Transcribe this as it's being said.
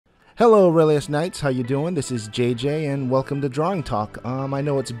Hello Rellious Knights, how you doing? This is JJ and welcome to Drawing Talk. I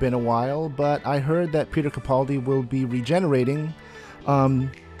know it's been a while, but I heard that Peter Capaldi will be regenerating.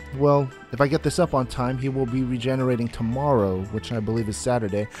 Well, if I get this up on time, he will be regenerating tomorrow, which I believe is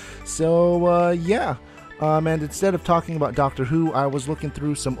Saturday. So, yeah. And instead of talking about Doctor Who, I was looking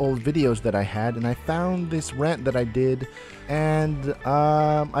through some old videos that I had, and I found this rant that I did, and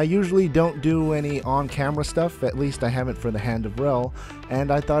I usually don't do any on-camera stuff, at least I haven't for the Hand of Rel,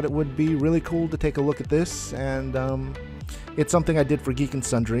 and I thought it would be really cool to take a look at this, and it's something I did for Geek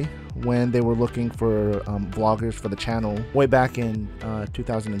Sundry when they were looking for vloggers for the channel way back in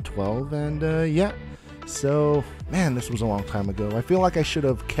 2012, and yeah, so, man, this was a long time ago. I feel like I should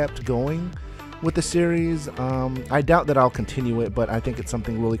have kept going with the series. I doubt that I'll continue it, but I think it's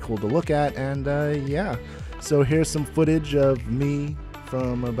something really cool to look at, and yeah. So here's some footage of me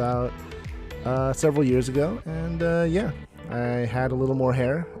from about several years ago, and yeah, I had a little more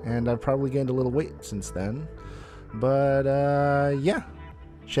hair, and I've probably gained a little weight since then, but yeah,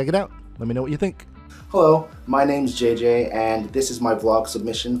 check it out. Let me know what you think. Hello, my name's JJ, and this is my vlog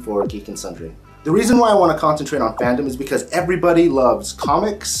submission for Geek Sundry. The reason why I want to concentrate on fandom is because everybody loves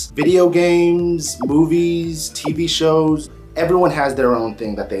comics, video games, movies, TV shows. Everyone has their own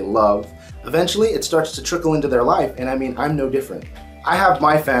thing that they love. Eventually, it starts to trickle into their life, and I mean, I'm no different. I have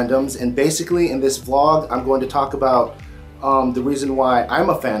my fandoms, and basically in this vlog, I'm going to talk about the reason why I'm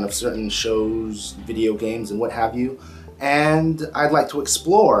a fan of certain shows, video games, and what have you. And I'd like to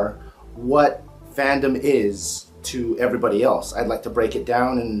explore what fandom is to everybody else. I'd like to break it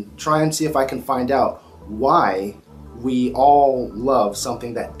down and try and see if I can find out why we all love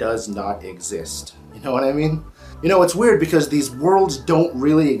something that does not exist. You know what I mean? You know, it's weird because these worlds don't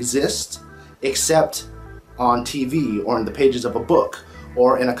really exist except on TV or in the pages of a book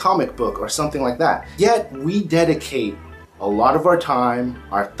or in a comic book or something like that. Yet we dedicate a lot of our time,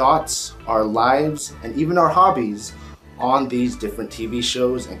 our thoughts, our lives, and even our hobbies on these different TV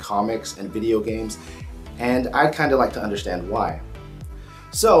shows and comics and video games. And I'd kind of like to understand why.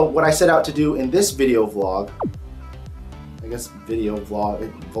 So what I set out to do in this video vlog, I guess video vlog,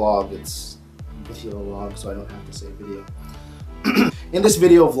 it's video log, so I don't have to say video. In this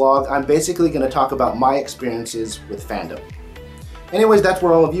video vlog, I'm basically going to talk about my experiences with fandom. Anyways, that's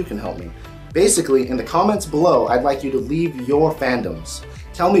where all of you can help me. Basically, in the comments below, I'd like you to leave your fandoms.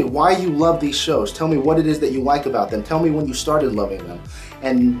 Tell me why you love these shows. Tell me what it is that you like about them. Tell me when you started loving them.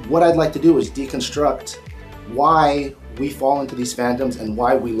 And what I'd like to do is deconstruct why we fall into these fandoms and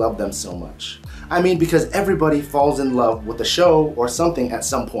why we love them so much. I mean, because everybody falls in love with a show or something at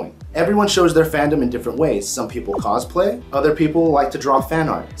some point. Everyone shows their fandom in different ways. Some people cosplay, other people like to draw fan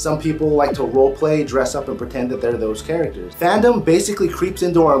art. Some people like to roleplay, dress up, and pretend that they're those characters. Fandom basically creeps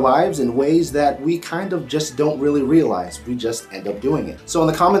into our lives in ways that we kind of just don't really realize. We just end up doing it. So in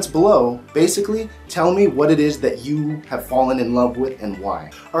the comments below, basically tell me what it is that you have fallen in love with and why.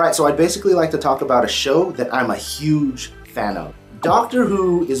 Alright, so I'd basically like to talk about a show that I'm a huge fan of. Doctor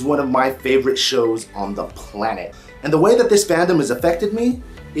Who is one of my favorite shows on the planet. And the way that this fandom has affected me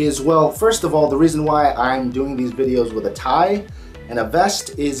is, well, first of all, the reason why I'm doing these videos with a tie and a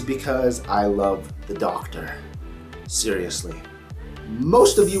vest is because I love the Doctor. Seriously.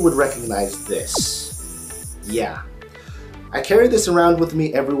 Most of you would recognize this. Yeah. I carry this around with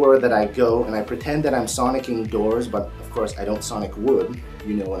me everywhere that I go, and I pretend that I'm sonicking doors, but of course I don't sonic wood.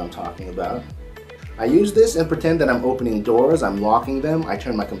 You know what I'm talking about. I use this and pretend that I'm opening doors, I'm locking them, I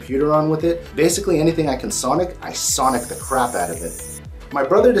turn my computer on with it. Basically anything I can sonic, I sonic the crap out of it. My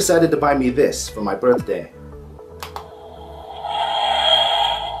brother decided to buy me this for my birthday.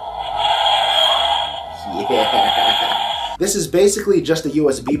 Yeah. This is basically just a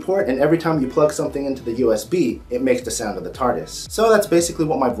USB port, and every time you plug something into the USB, it makes the sound of the TARDIS. So that's basically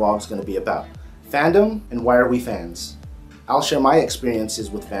what my vlog's gonna be about. Fandom and why are we fans? I'll share my experiences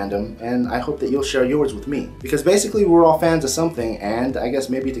with fandom, and I hope that you'll share yours with me. Because basically we're all fans of something, and I guess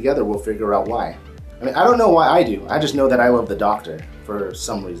maybe together we'll figure out why. I mean, I don't know why I do, I just know that I love the Doctor, for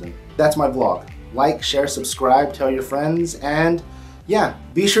some reason. That's my vlog. Like, share, subscribe, tell your friends, and yeah,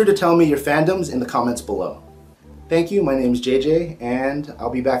 be sure to tell me your fandoms in the comments below. Thank you, my name's JJ, and I'll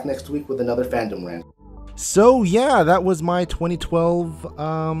be back next week with another fandom rant. So yeah, that was my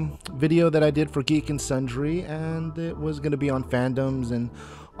 2012 video that I did for Geek and Sundry, and it was going to be on fandoms and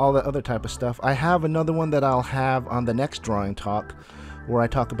all that other type of stuff. I have another one that I'll have on the next Drawing Talk, where I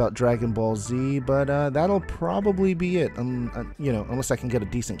talk about Dragon Ball Z, but that'll probably be it, you know, unless I can get a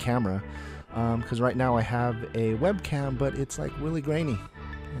decent camera, because right now I have a webcam, but it's like really grainy,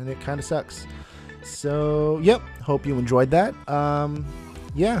 and it kind of sucks. So, yep, hope you enjoyed that.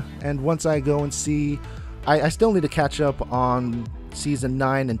 Yeah, and once I go and see, I still need to catch up on season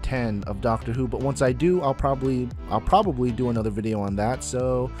 9 and 10 of Doctor Who, but once I do, I'll probably do another video on that.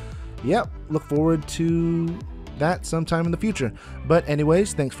 So, yep, look forward to that sometime in the future. But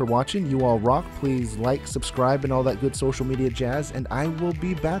anyways, thanks for watching. You all rock. Please like, subscribe, and all that good social media jazz. And I will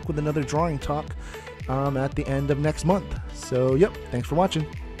be back with another drawing talk at the end of next month. So, yep, thanks for watching.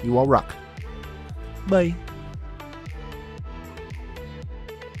 You all rock. Bye.